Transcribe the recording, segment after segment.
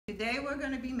Today we're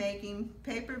going to be making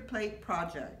paper plate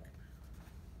project.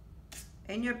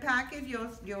 In your package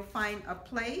you'll find a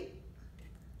plate,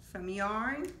 some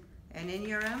yarn, and in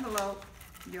your envelope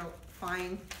you'll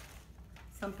find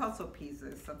some puzzle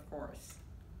pieces, of course.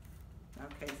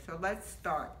 Okay, so let's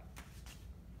start.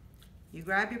 You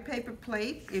grab your paper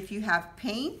plate. If you have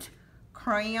paint,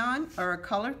 crayon, or a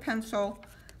colored pencil,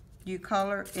 you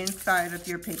color inside of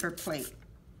your paper plate.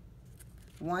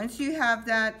 Once you have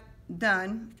that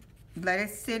done, let it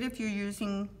sit if you're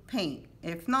using paint.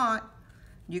 If not,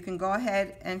 you can go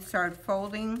ahead and start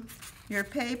folding your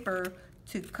paper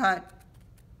to cut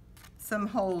some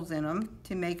holes in them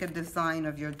to make a design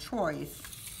of your choice.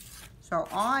 So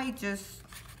I just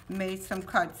made some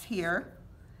cuts here,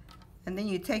 and then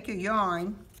you take your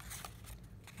yarn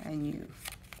and you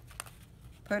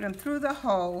put them through the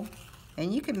hole,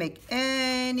 and you can make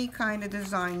any kind of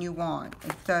design you want.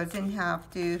 It doesn't have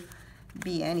to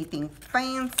be anything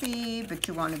fancy, but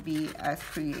you want to be as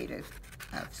creative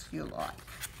as you like.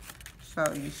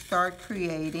 So you start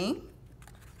creating.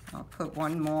 I'll put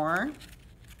one more.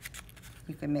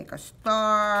 You can make a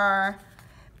star.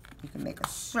 You can make a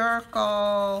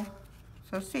circle.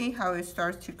 So see how it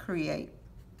starts to create.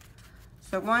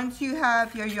 So once you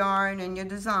have your yarn and your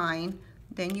design,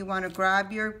 then you want to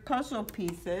grab your puzzle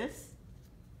pieces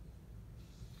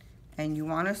and you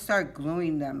want to start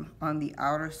gluing them on the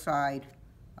outer side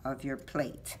of your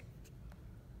plate.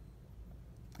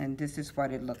 And this is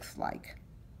what it looks like.